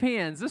of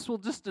hands. This will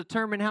just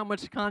determine how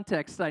much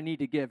context I need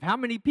to give. How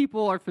many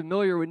people are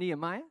familiar with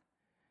Nehemiah?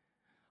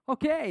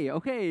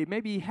 Okay,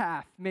 maybe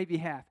half.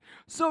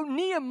 So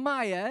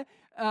Nehemiah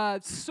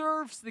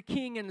serves the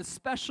king in a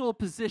special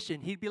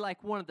position. He'd be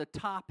like one of the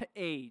top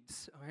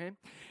aides, okay?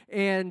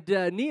 And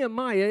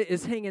Nehemiah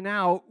is hanging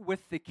out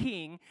with the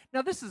king.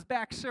 Now, this is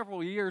back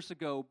several years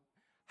ago.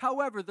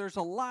 However, there's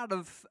a lot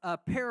of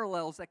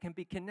parallels that can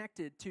be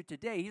connected to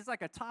today. He's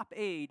like a top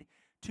aide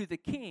to the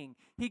king.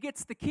 He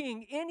gets the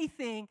king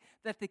anything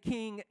that the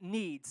king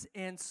needs.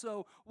 And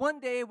so one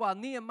day while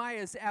Nehemiah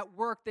is at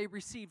work, they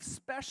receive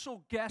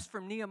special guests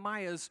from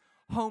Nehemiah's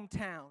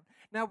hometown.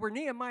 Now, where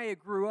Nehemiah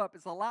grew up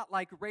is a lot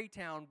like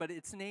Raytown, but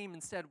its name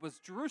instead was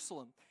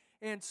Jerusalem.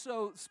 And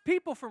so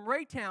people from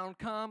Raytown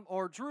come,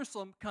 or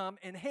Jerusalem come,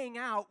 and hang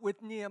out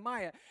with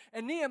Nehemiah.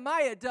 And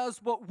Nehemiah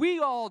does what we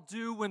all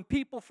do when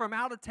people from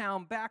out of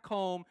town back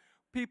home,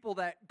 people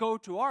that go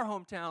to our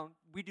hometown,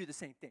 we do the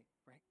same thing,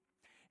 right?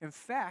 In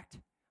fact,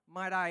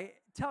 might I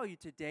tell you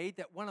today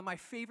that one of my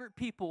favorite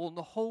people in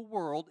the whole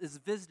world is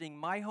visiting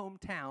my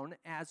hometown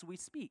as we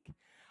speak.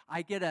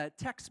 I get a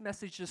text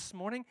message this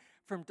morning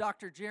from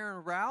Dr.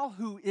 Jaron Rao,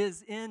 who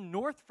is in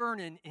North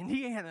Vernon,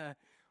 Indiana,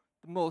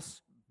 the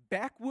most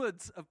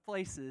backwoods of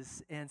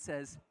places, and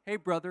says, "Hey,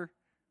 brother,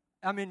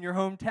 I'm in your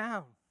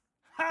hometown."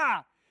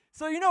 Ha!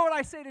 So you know what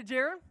I say to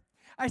Jaron?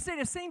 I say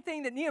the same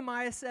thing that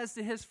Nehemiah says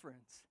to his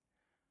friends.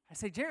 I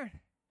say, "Jaron,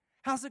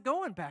 how's it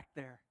going back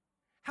there?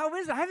 How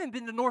is it? I haven't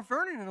been to North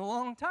Vernon in a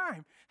long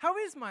time. How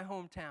is my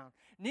hometown?"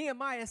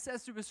 Nehemiah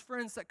says to his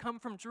friends that come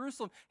from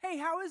Jerusalem, "Hey,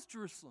 how is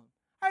Jerusalem?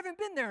 I haven't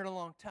been there in a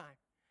long time.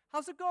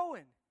 How's it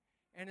going?"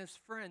 And his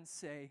friends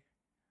say,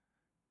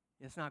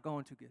 "It's not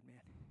going too good,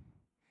 man."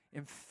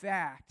 In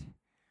fact,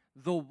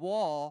 the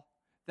wall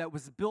that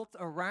was built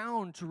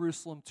around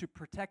Jerusalem to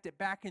protect it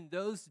back in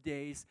those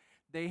days,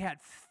 they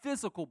had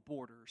physical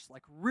borders,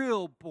 like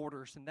real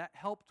borders, and that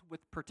helped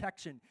with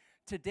protection.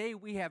 Today,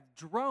 we have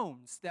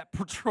drones that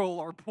patrol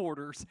our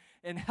borders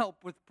and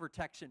help with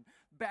protection.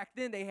 Back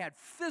then, they had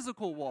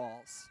physical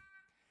walls.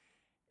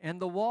 And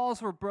the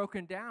walls were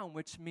broken down,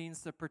 which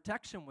means the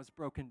protection was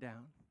broken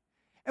down.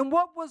 And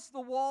what was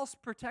the walls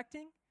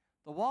protecting?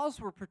 The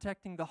walls were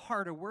protecting the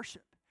heart of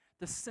worship,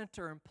 the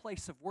center and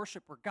place of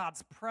worship where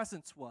God's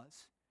presence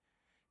was.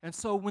 And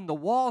so when the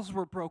walls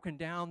were broken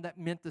down, that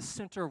meant the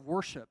center of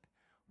worship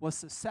was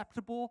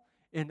susceptible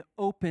and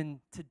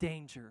open to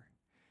danger.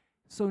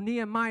 So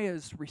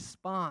Nehemiah's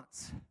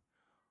response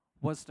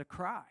was to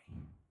cry,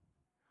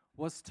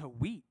 was to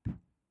weep.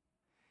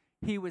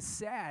 He was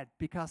sad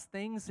because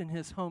things in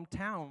his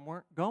hometown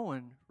weren't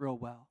going real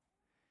well.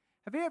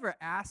 Have you ever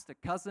asked a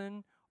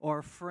cousin or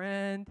a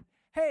friend,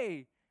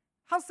 "Hey,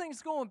 how's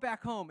things going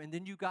back home?" And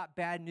then you got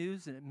bad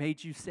news and it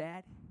made you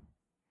sad?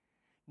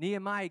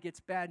 Nehemiah gets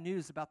bad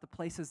news about the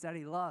places that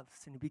he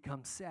loves and he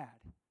becomes sad.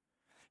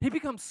 He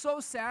becomes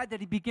so sad that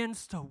he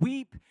begins to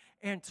weep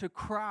and to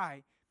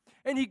cry.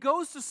 And he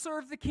goes to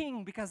serve the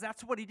king because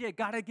that's what he did.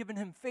 God had given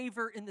him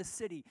favor in the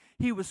city.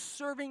 He was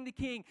serving the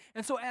king.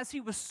 And so as he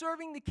was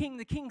serving the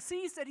king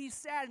sees that he's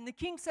sad. And the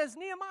king says,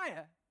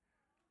 "Nehemiah,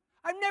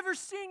 I've never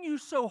seen you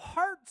so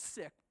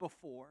heartsick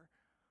before.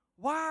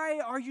 Why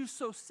are you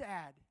so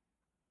sad?"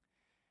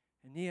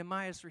 And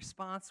Nehemiah's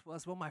response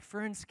was, "Well, my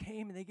friends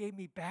came and they gave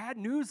me bad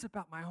news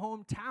about my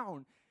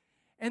hometown.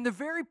 And the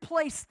very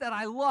place that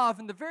I love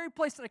and the very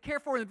place that I care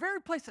for and the very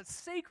place that's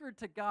sacred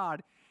to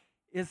God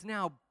is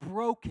now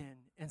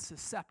broken and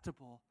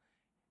susceptible.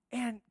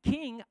 And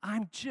king,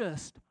 I'm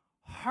just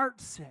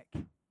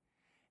heartsick."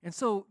 And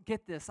so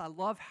get this, I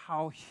love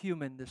how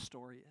human this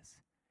story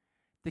is.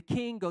 The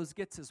king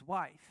gets his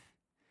wife,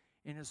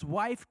 and his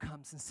wife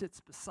comes and sits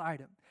beside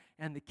him.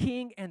 And the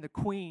king and the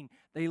queen,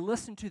 they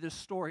listen to this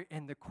story,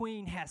 and the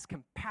queen has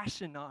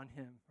compassion on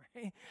him.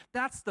 Right?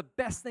 That's the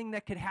best thing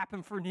that could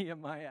happen for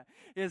Nehemiah,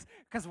 is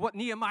because what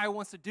Nehemiah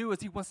wants to do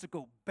is he wants to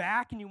go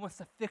back and he wants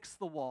to fix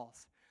the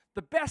walls.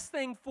 The best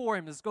thing for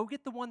him is go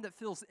get the one that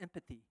feels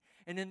empathy.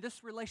 And in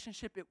this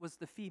relationship, it was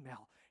the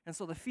female. And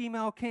so the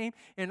female came.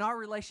 In our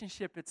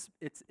relationship,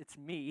 it's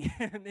me.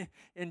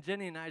 In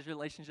Jenny and I's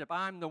relationship,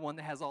 I'm the one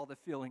that has all the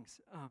feelings.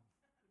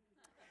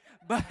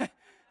 But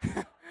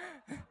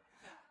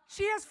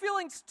she has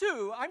feelings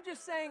too. I'm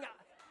just saying,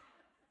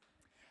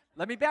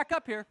 let me back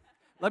up here.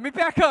 Let me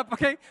back up,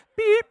 okay?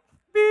 Beep,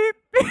 beep,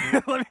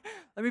 beep.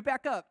 Let me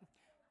back up.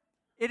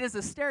 It is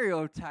a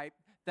stereotype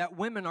that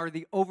women are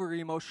the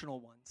over-emotional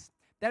ones.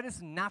 That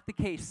is not the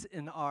case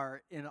in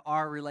our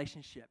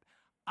relationship.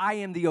 I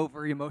am the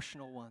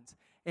over-emotional ones.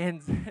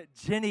 And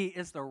Jenny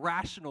is the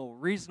rational,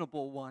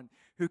 reasonable one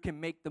who can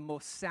make the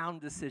most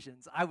sound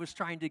decisions. I was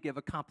trying to give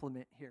a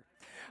compliment here.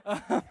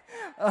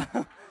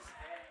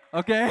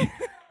 Okay?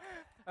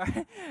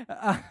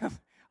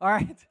 All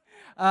right.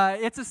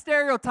 It's a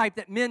stereotype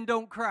that men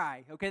don't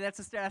cry. Okay,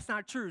 that's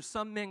not true.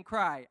 Some men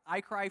cry.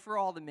 I cry for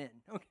all the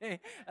men. Okay,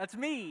 that's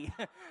me.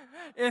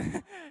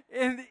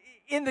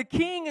 In the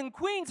king and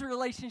queen's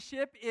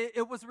relationship,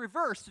 it was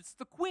reversed. It's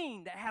the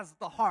queen that has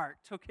the heart.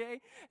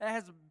 Okay, it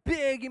has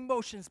big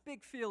emotions,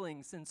 big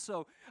feelings, and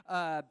so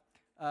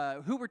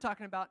who we're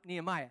talking about?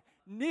 Nehemiah.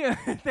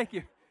 Thank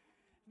you.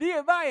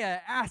 Nehemiah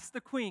asks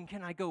the queen,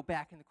 can I go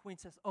back? And the queen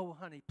says, oh,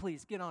 honey,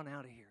 please get on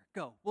out of here.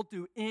 Go. We'll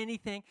do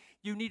anything.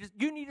 You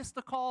need us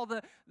to call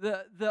the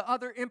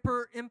other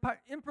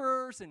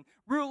emperors and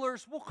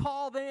rulers. We'll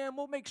call them.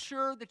 We'll make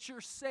sure that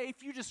you're safe.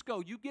 You just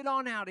go. You get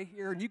on out of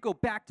here, and you go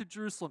back to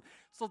Jerusalem.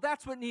 So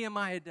that's what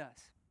Nehemiah does.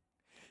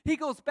 He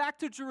goes back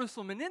to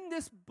Jerusalem, and in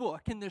this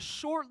book, in this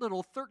short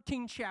little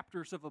 13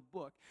 chapters of a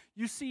book,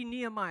 you see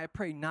Nehemiah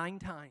pray 9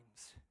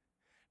 times.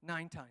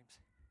 9 times.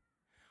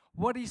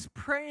 What he's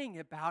praying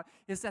about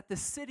is that the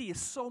city is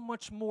so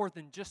much more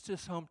than just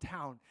his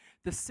hometown.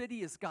 The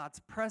city is God's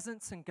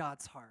presence and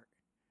God's heart.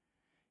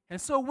 And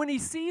so when he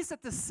sees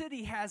that the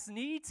city has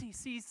needs, he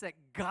sees that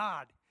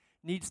God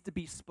needs to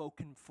be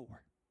spoken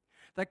for.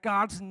 That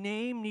God's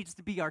name needs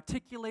to be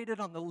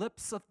articulated on the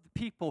lips of the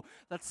people.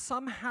 That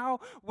somehow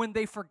when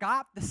they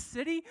forgot the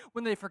city,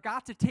 when they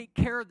forgot to take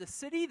care of the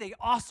city, they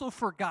also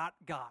forgot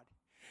God.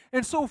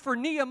 And so for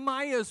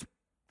Nehemiah's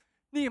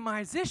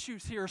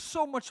issues here are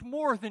so much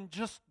more than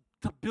just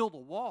to build a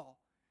wall.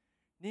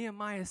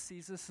 Nehemiah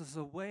sees this as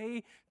a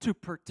way to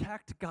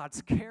protect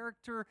God's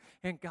character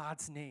and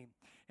God's name.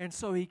 And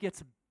so he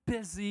gets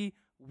busy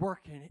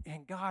working,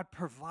 and God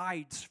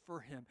provides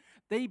for him.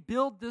 They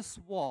build this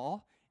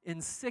wall in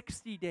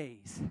 60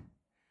 days,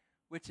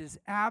 which is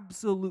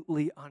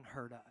absolutely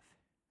unheard of.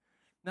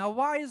 Now,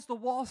 why is the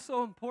wall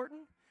so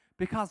important?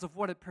 Because of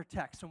what it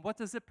protects. And what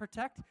does it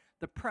protect?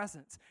 The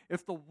presence.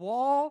 If the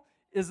wall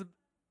is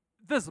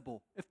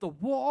visible, if the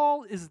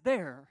wall is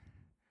there,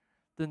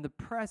 then the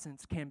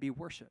presence can be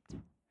worshiped.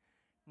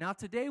 Now,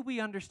 today we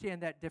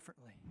understand that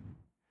differently.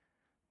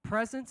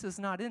 Presence is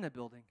not in a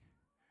building.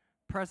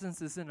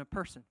 Presence is in a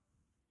person.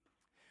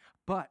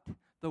 But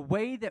the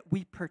way that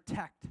we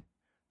protect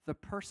the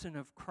person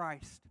of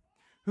Christ,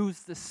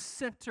 who's the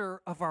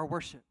center of our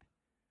worship,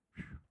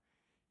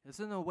 is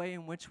in the way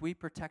in which we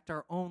protect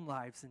our own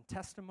lives in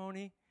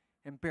testimony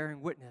and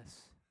bearing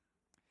witness.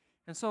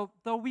 And so,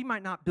 though we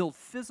might not build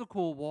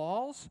physical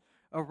walls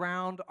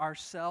around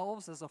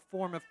ourselves as a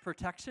form of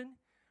protection,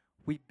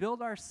 we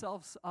build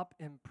ourselves up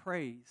in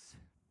praise.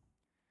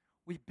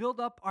 We build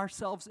up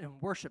ourselves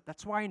in worship.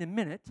 That's why in a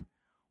minute,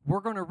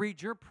 we're going to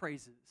read your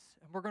praises,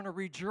 and we're going to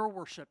read your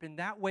worship. In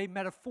that way,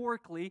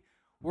 metaphorically,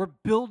 we're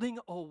building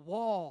a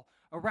wall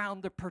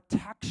around the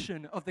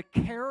protection of the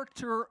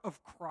character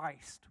of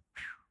Christ.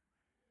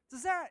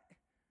 Does that,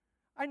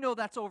 I know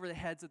that's over the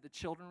heads of the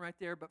children right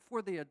there, but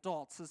for the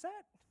adults, is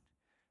that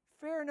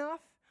fair enough?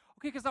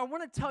 Okay, because I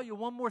want to tell you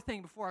one more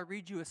thing before I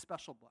read you a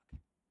special book.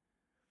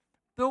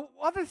 The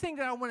other thing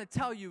that I want to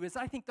tell you is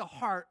I think the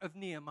heart of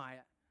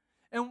Nehemiah.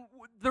 And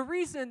the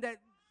reason that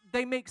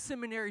they make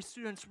seminary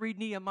students read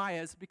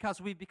Nehemiah is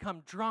because we've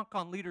become drunk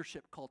on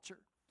leadership culture.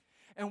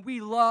 And we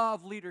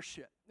love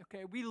leadership,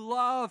 okay? We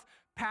love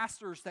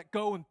pastors that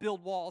go and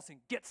build walls and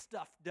get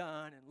stuff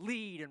done and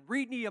lead and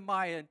read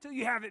Nehemiah until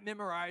you have it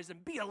memorized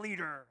and be a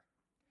leader.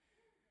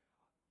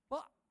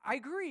 Well, I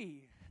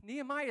agree.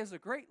 Nehemiah is a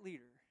great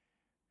leader.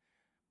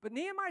 But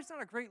Nehemiah's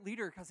not a great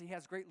leader because he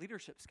has great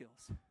leadership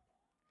skills.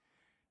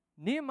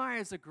 Nehemiah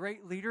is a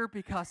great leader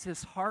because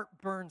his heart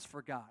burns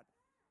for God.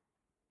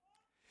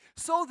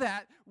 So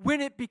that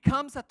when it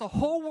becomes that the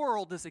whole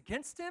world is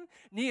against him,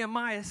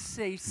 Nehemiah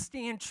says,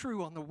 stand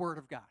true on the word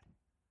of God.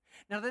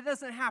 Now, that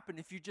doesn't happen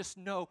if you just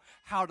know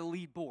how to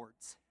lead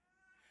boards.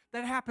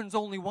 That happens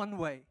only one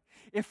way,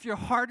 if your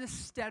heart is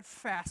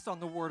steadfast on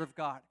the word of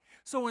God.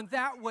 So in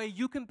that way,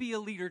 you can be a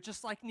leader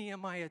just like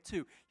Nehemiah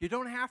too. You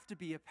don't have to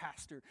be a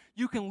pastor.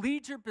 You can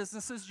lead your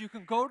businesses. You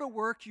can go to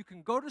work. You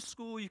can go to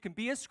school. You can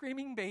be a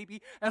screaming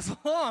baby as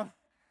long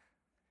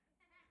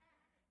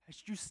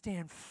as you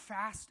stand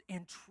fast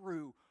and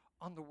true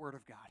on the word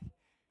of God.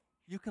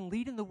 You can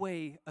lead in the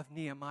way of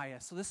Nehemiah.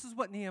 So this is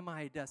what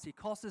Nehemiah does. He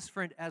calls his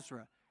friend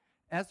Ezra.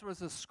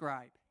 Ezra's a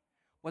scribe.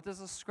 What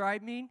does a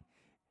scribe mean?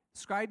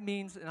 Scribe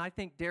means, and I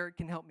think Derek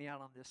can help me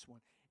out on this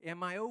one.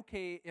 Am I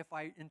okay if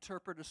I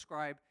interpret a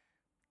scribe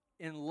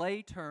in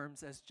lay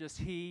terms as just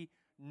he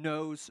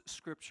knows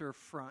Scripture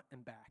front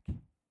and back?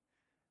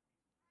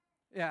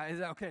 Yeah, is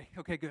that okay?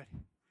 Okay, good.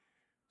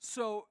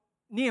 So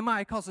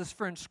Nehemiah calls his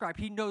friend scribe.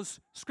 He knows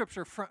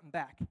Scripture front and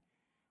back.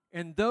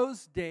 In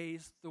those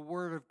days, the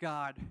Word of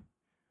God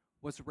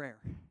was rare.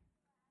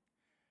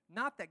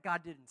 Not that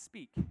God didn't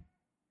speak,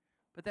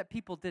 but that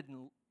people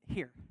didn't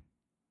hear.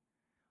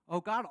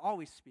 Oh, God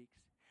always speaks.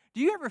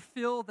 Do you ever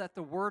feel that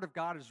the Word of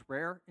God is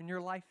rare in your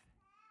life?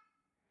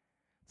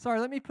 Sorry,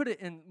 let me put it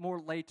in more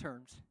lay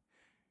terms.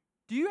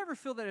 Do you ever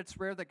feel that it's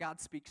rare that God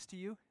speaks to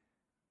you?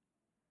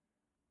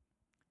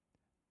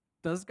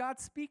 Does God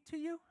speak to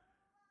you?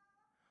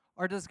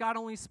 Or does God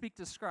only speak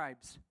to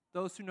scribes,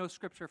 those who know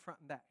Scripture front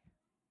and back?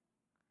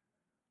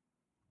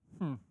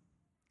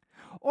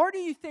 Or do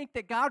you think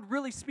that God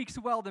really speaks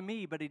well to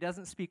me, but he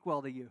doesn't speak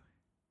well to you?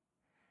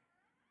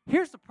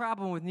 Here's the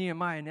problem with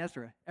Nehemiah and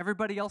Ezra.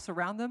 Everybody else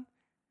around them,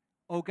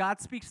 oh, God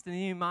speaks to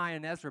Nehemiah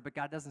and Ezra, but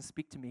God doesn't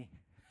speak to me.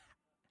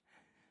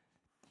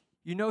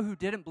 You know who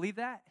didn't believe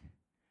that?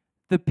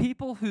 The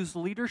people whose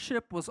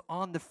leadership was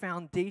on the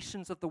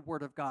foundations of the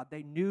Word of God,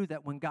 they knew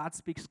that when God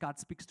speaks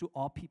to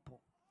all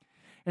people,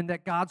 and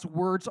that God's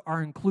words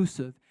are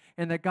inclusive,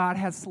 and that God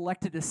has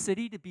selected a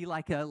city to be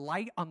like a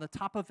light on the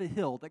top of a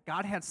hill, that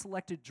God had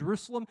selected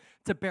Jerusalem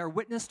to bear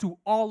witness to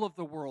all of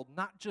the world,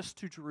 not just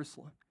to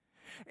Jerusalem.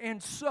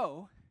 And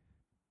so,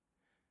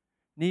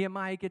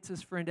 Nehemiah gets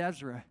his friend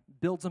Ezra,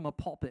 builds him a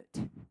pulpit,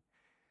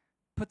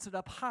 puts it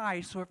up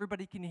high so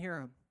everybody can hear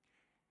him.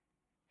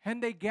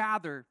 And they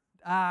gather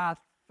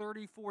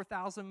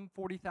 34,000,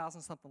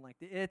 40,000, something like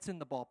that. It's in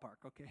the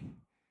ballpark, okay?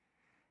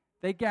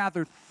 They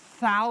gathered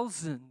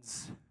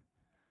thousands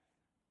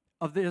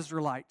of the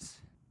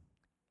Israelites.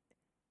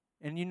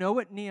 And you know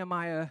what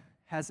Nehemiah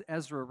has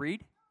Ezra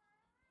read?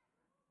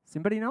 Does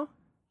anybody know?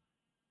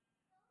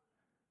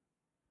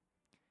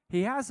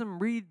 He has him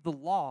read the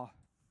law.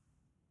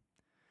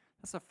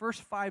 That's the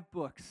first 5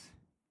 books.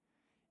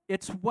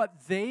 It's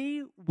what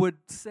they would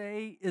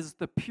say is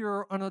the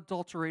pure,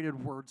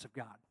 unadulterated words of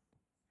God.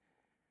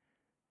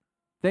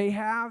 They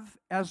have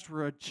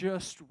Ezra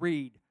just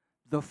read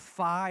the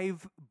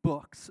 5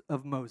 books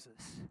of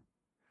Moses,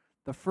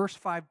 the first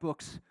 5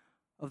 books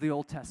of the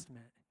Old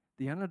Testament,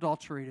 the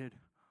unadulterated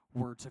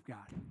words of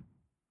God.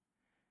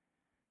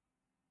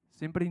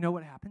 Does anybody know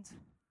what happens?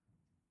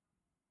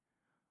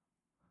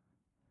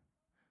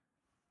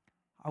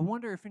 I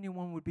wonder if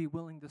anyone would be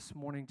willing this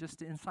morning just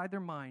to, inside their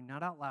mind,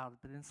 not out loud,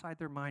 but inside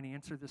their mind,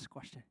 answer this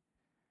question.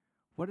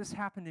 What has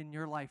happened in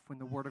your life when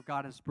the Word of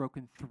God has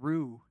broken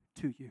through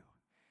to you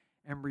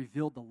and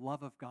revealed the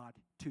love of God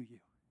to you?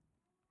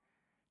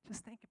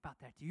 Just think about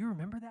that. Do you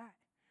remember that?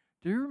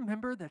 Do you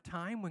remember the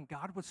time when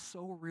God was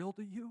so real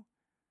to you?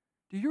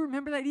 Do you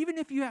remember that? Even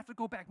if you have to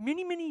go back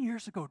many, many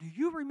years ago, do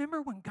you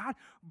remember when God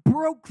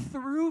broke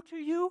through to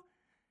you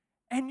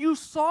and you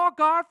saw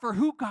God for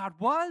who God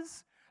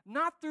was?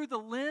 Not through the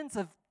lens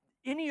of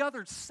any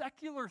other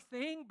secular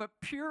thing, but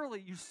purely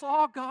you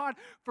saw God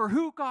for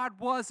who God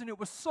was, and it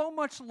was so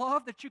much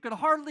love that you could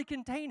hardly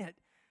contain it.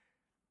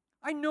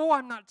 I know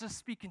I'm not just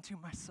speaking to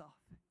myself.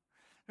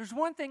 There's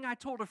one thing I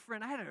told a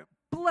friend. I had a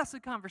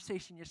blessed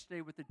conversation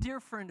yesterday with a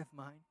dear friend of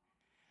mine,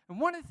 and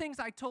one of the things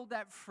I told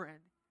that friend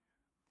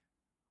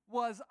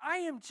was, I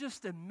am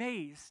just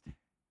amazed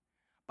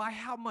by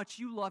how much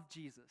you love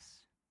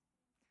Jesus.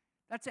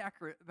 That's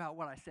accurate about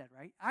what I said,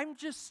 right? I'm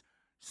just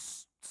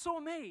so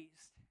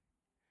amazed.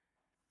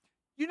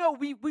 You know,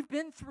 we've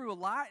been through a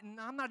lot, and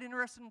I'm not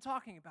interested in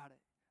talking about it.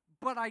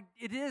 But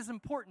it is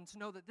important to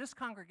know that this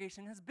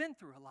congregation has been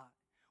through a lot.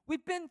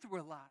 We've been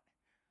through a lot.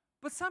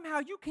 But somehow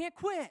you can't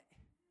quit.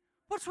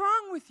 What's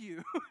wrong with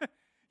you?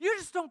 You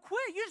just don't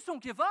quit. You just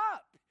don't give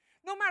up.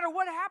 No matter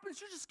what happens,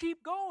 you just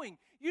keep going.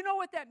 You know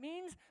what that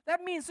means?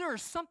 That means there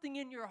is something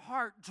in your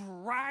heart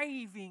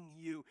driving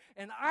you.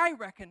 And I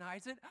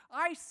recognize it.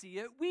 I see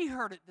it. We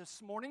heard it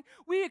this morning.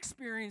 We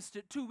experienced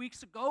it 2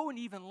 weeks ago and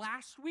even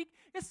last week.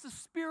 It's the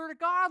Spirit of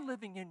God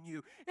living in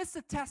you. It's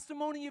the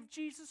testimony of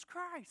Jesus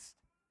Christ.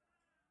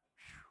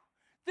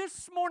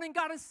 This morning,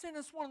 God has sent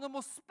us one of the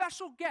most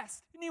special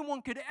guests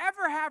anyone could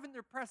ever have in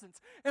their presence.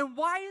 And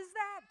why is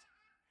that?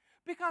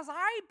 Because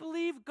I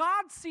believe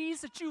God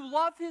sees that you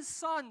love His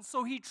Son,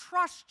 so He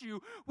trusts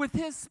you with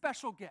His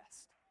special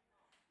guest.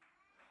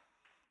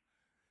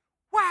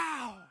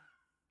 Wow!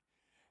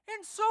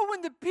 And so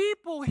when the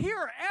people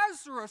hear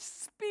Ezra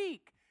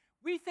speak,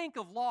 we think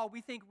of law,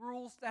 we think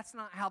rules. That's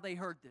not how they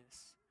heard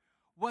this.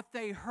 What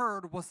they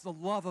heard was the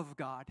love of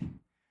God.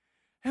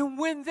 And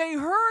when they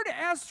heard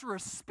Ezra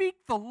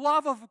speak the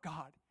love of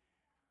God,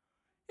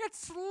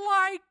 it's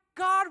like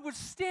God was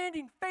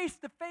standing face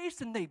to face,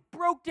 and they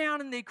broke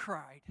down and they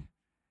cried.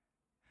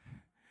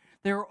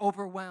 They were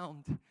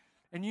overwhelmed.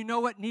 And you know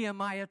what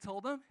Nehemiah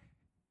told them?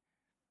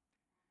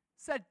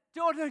 Said,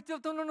 no,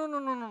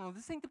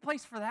 this ain't the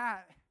place for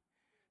that.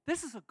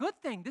 This is a good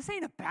thing. This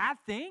ain't a bad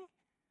thing.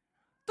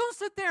 Don't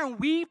sit there and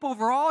weep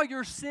over all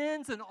your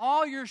sins and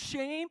all your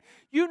shame.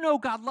 You know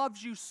God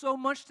loves you so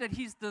much that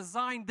He's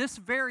designed this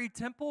very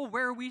temple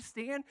where we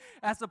stand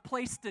as a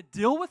place to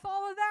deal with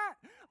all of that.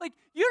 Like,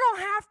 you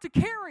don't have to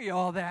carry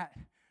all that.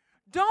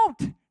 Don't.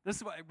 This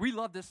is why we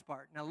love this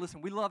part. Now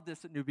listen, we love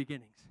this at New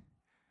Beginnings.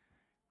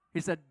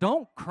 He said,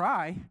 don't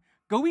cry.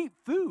 Go eat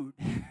food.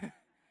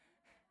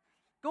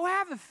 Go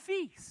have a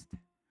feast.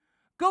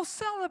 Go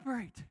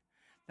celebrate.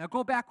 Now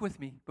go back with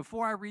me.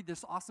 Before I read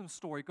this awesome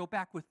story, go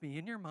back with me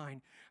in your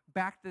mind,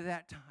 back to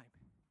that time.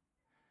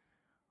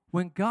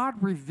 When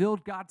God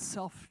revealed God's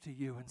self to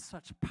you in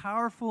such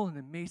powerful and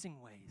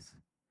amazing ways.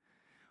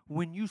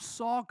 When you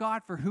saw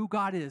God for who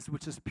God is,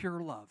 which is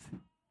pure love.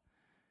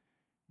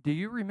 Do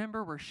you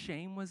remember where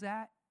shame was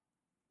at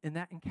in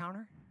that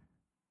encounter?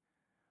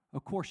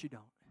 Of course you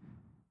don't.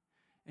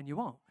 And you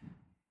won't.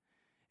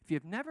 If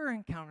you've never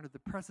encountered the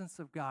presence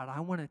of God,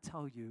 I want to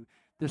tell you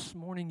this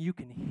morning you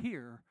can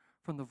hear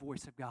from the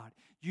voice of God.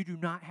 You do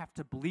not have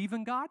to believe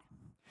in God.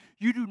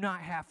 You do not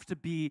have to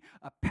be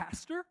a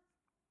pastor.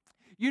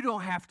 You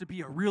don't have to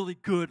be a really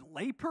good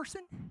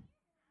layperson.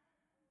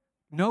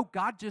 No,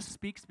 God just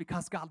speaks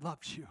because God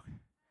loves you.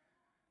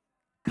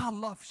 God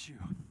loves you.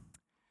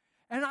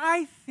 And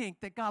I think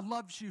that God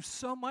loves you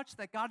so much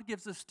that God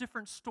gives us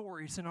different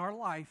stories in our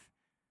life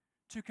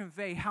to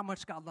convey how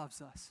much God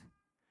loves us.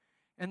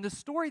 And the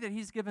story that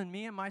he's given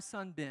me and my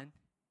son Ben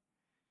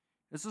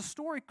is a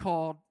story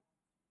called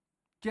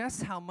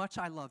Guess How Much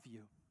I Love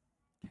You.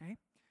 Okay?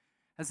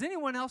 Has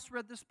anyone else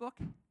read this book?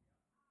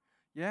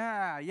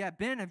 Yeah.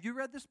 Ben, have you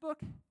read this book?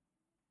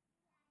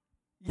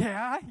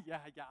 Yeah,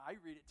 I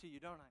read it to you,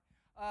 don't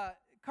I?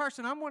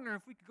 Carson, I'm wondering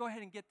if we could go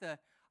ahead and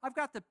I've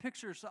got the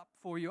pictures up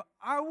for you.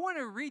 I want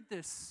to read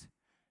this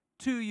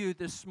to you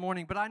this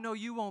morning, but I know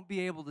you won't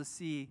be able to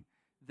see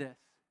this.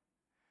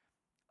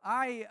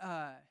 I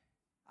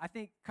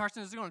think,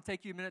 Carson, is it going to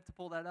take you a minute to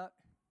pull that up?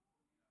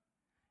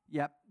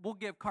 Yep, we'll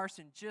give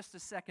Carson just a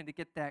second to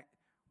get that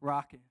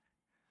rocking.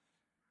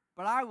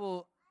 But I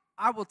will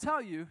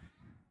tell you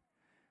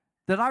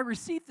that I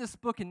received this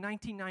book in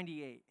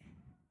 1998.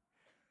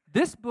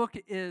 This book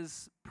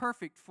is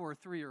perfect for a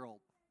 3-year-old.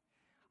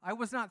 I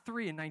was not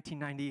 3 in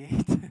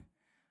 1998.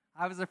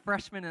 I was a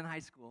freshman in high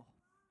school.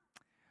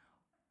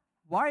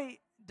 Why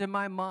did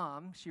my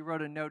mom, she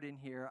wrote a note in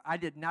here, I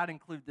did not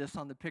include this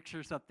on the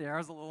pictures up there. I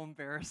was a little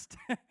embarrassed.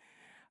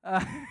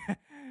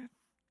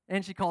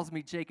 And she calls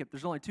me Jacob.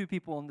 There's only 2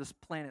 people on this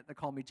planet that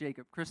call me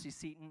Jacob, Christy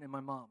Seaton and my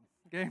mom.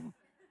 Okay?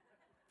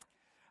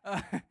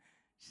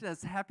 She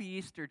says, Happy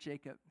Easter,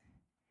 Jacob.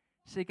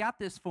 She got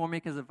this for me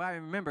because if I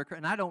remember,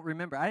 and I don't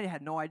remember, I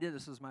had no idea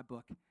this was my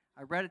book.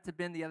 I read it to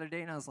Ben the other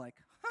day, and I was like,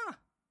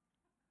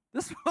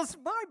 this was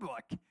my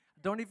book. I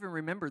don't even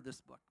remember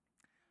this book.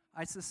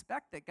 I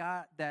suspect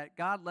that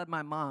God led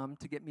my mom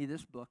to get me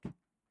this book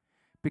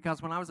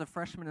because when I was a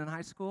freshman in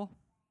high school,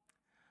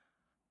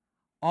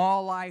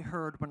 all I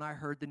heard when I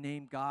heard the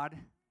name God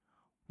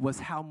was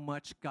how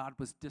much God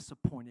was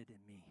disappointed in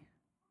me.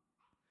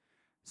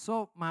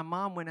 So my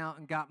mom went out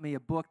and got me a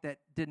book that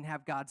didn't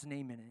have God's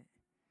name in it.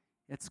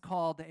 It's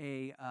called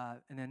an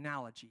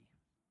analogy,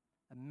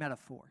 a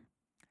metaphor,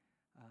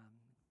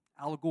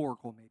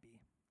 allegorical maybe.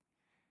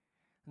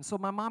 And so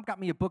my mom got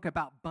me a book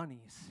about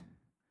bunnies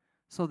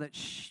so that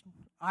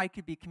I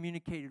could be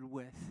communicated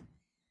with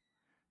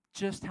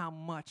just how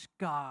much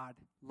God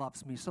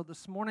loves me. So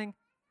this morning,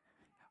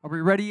 are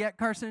we ready yet,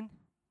 Carson?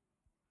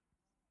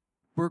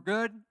 We're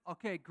good?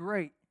 Okay,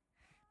 great.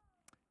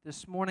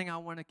 This morning I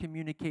want to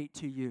communicate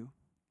to you,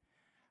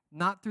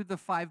 not through the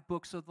 5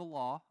 books of the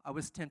law. I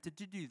was tempted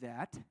to do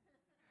that.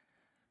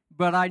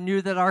 But I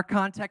knew that our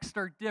contexts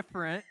are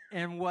different,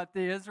 and what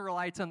the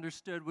Israelites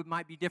understood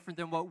might be different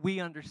than what we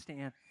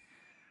understand.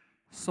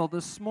 So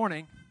this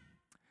morning,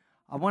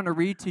 I want to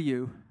read to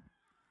you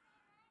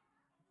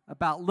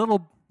about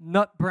little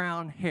nut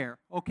brown hare.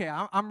 Okay,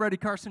 I'm ready,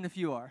 Carson, if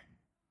you are.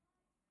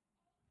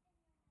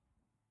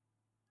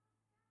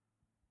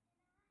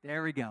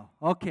 There we go.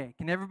 Okay,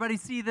 can everybody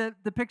see the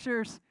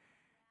pictures?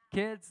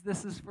 Kids,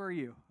 this is for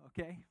you,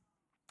 okay?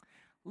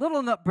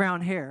 Little nut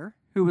brown hare,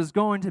 who was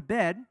going to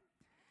bed,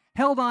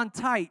 held on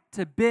tight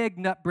to big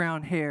nut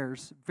brown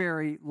hare's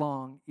very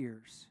long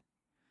ears.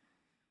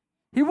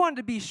 He wanted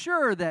to be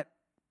sure that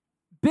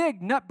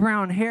big nut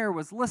brown hare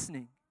was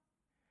listening.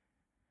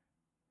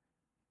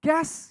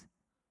 Guess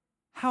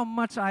how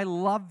much I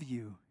love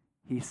you,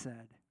 he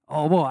said.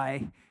 Oh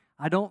boy,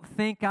 I don't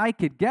think I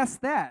could guess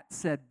that,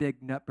 said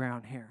big nut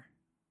brown hare.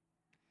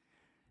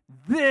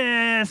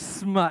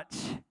 This much,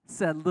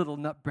 said little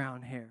nut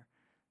brown hare,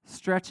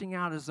 stretching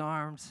out his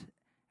arms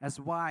as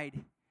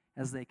wide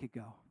as they could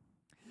go.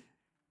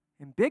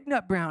 And big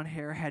nut brown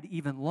hare had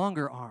even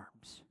longer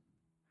arms.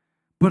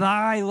 But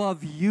I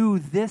love you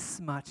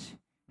this much,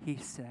 he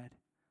said.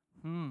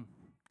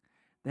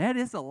 That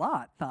is a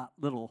lot, thought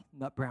little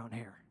nut brown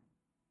hare.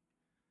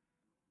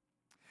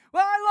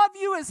 Well, I love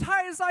you as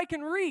high as I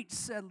can reach,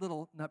 said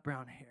little nut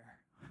brown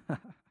hare.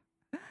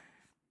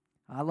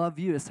 I love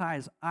you as high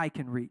as I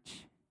can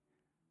reach,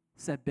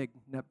 said big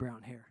nut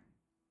brown hare.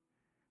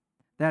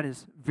 That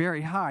is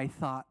very high,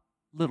 thought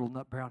little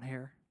nut brown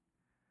hare.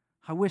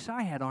 I wish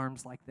I had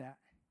arms like that.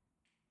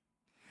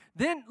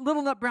 Then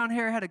little nut brown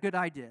hare had a good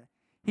idea.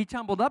 He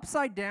tumbled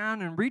upside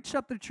down and reached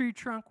up the tree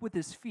trunk with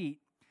his feet.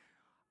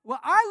 Well,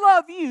 I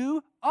love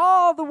you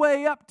all the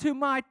way up to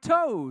my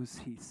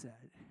toes, he said.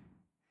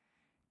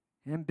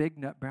 And big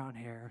nut brown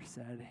hare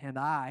said, and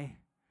I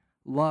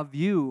love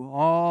you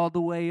all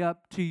the way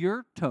up to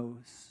your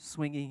toes,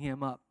 swinging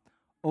him up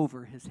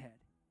over his head.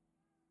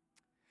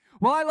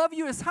 Well, I love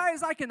you as high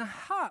as I can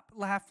hop,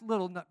 laughed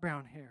little nut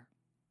brown hare,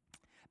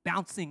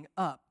 bouncing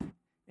up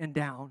and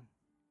down.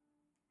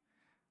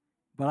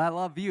 But I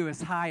love you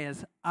as high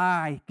as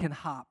I can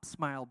hop,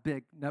 smiled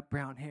big nut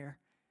brown hare.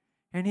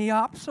 And he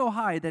hopped so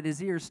high that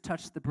his ears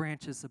touched the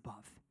branches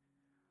above.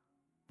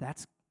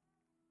 That's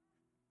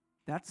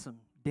some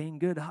dang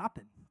good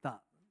hopping,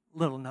 thought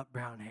little nut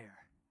brown hare.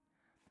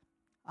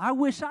 I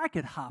wish I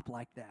could hop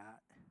like that.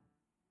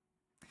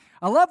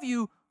 I love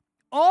you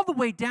all the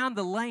way down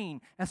the lane,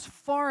 as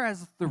far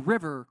as the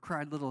river,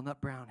 cried little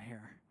nut brown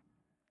hare.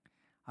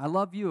 I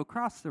love you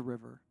across the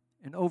river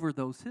and over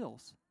those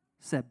hills,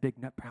 said big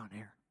nut brown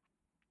hare.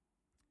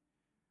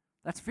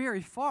 That's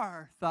very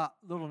far, thought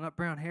little nut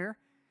brown hare.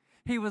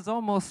 He was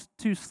almost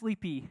too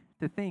sleepy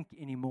to think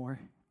anymore.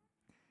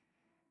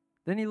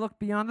 Then he looked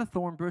beyond the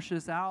thorn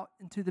bushes out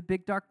into the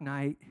big dark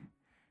night.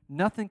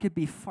 Nothing could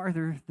be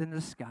farther than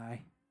the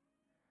sky.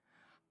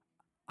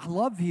 I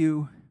love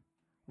you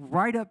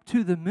right up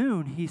to the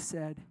moon, he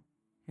said,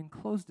 and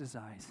closed his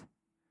eyes.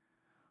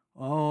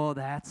 Oh,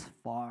 that's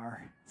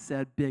far,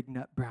 said Big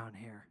Nut Brown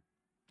Hair.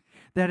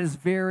 That is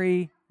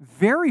very,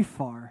 very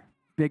far,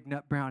 Big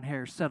Nut Brown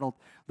Hair settled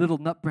Little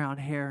Nut Brown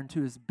Hair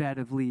into his bed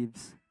of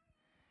leaves.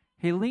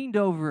 He leaned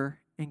over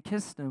and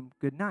kissed him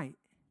good night.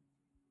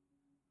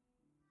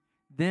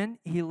 Then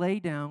he lay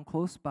down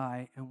close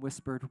by and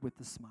whispered with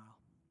a smile,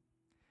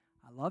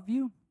 I love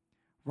you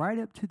right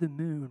up to the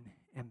moon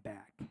and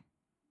back.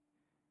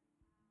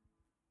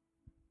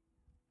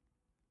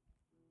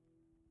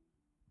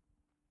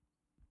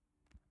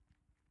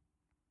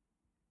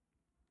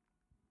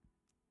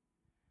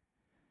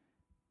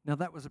 Now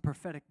that was a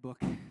prophetic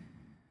book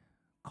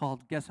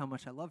called Guess How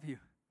Much I Love You.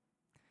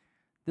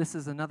 This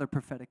is another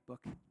prophetic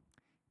book.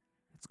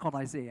 It's called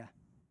Isaiah.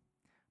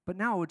 But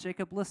now, O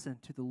Jacob, listen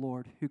to the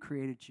Lord who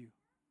created you.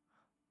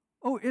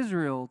 O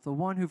Israel, the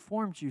one who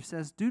formed you,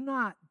 says, do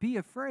not be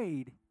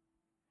afraid,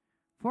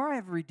 for I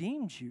have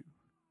redeemed you.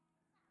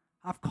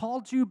 I've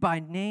called you by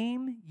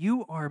name,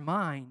 you are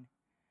mine.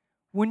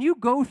 When you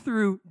go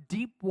through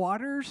deep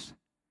waters,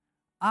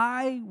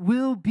 I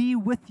will be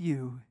with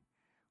you.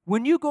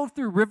 When you go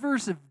through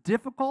rivers of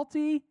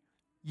difficulty,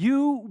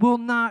 you will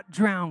not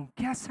drown.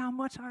 Guess how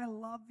much I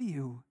love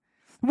you.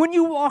 When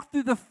you walk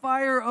through the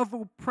fire of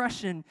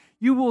oppression,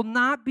 you will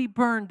not be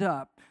burned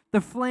up.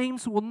 The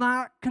flames will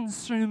not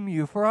consume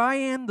you. For I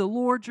am the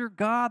Lord your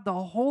God, the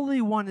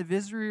Holy One of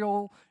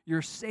Israel,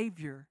 your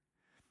Savior.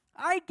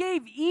 I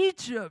gave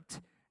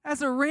Egypt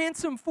as a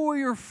ransom for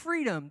your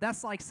freedom.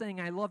 That's like saying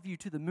I love you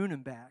to the moon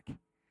and back.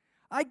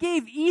 I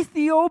gave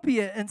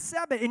Ethiopia and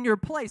Seba in your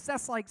place.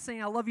 That's like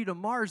saying I love you to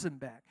Mars and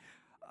back.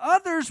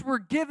 Others were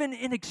given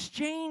in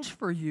exchange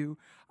for you.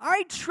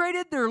 I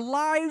traded their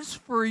lives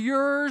for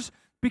yours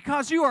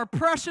because you are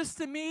precious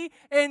to me.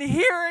 And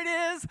here it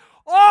is.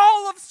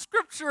 All of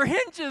Scripture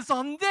hinges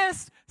on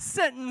this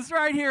sentence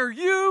right here.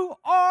 You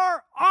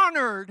are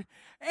honored,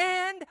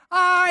 and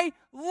I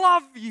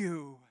love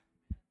you.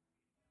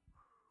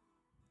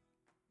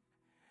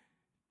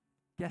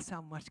 Guess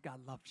how much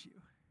God loves you?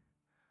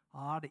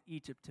 To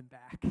Egypt and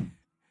back,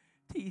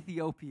 to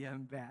Ethiopia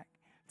and back,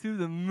 to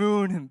the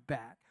moon and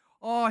back.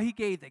 Oh, he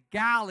gave the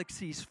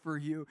galaxies for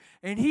you,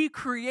 and he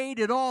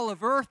created all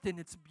of earth and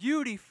its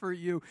beauty for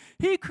you.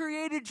 He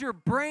created your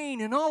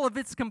brain and all of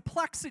its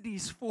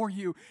complexities for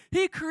you.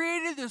 He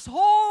created this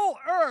whole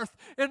earth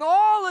and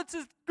all its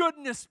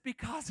goodness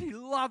because he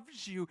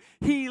loves you.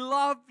 He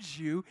loves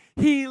you.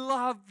 He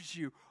loves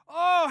you.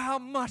 Oh, how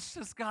much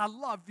does God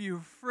love you,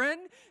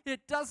 friend?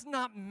 It does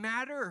not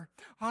matter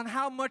on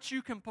how much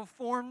you can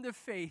perform the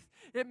faith.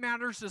 It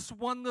matters this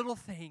one little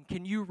thing.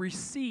 Can you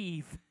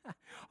receive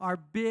our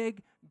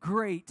big,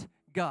 great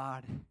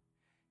God?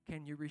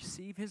 Can you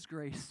receive his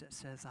grace that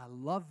says, I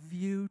love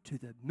you to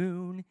the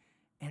moon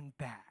and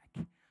back?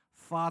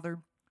 Father,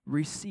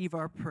 receive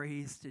our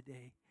praise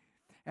today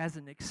as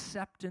an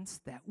acceptance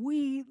that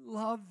we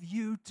love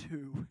you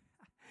too.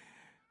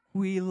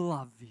 We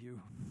love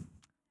you.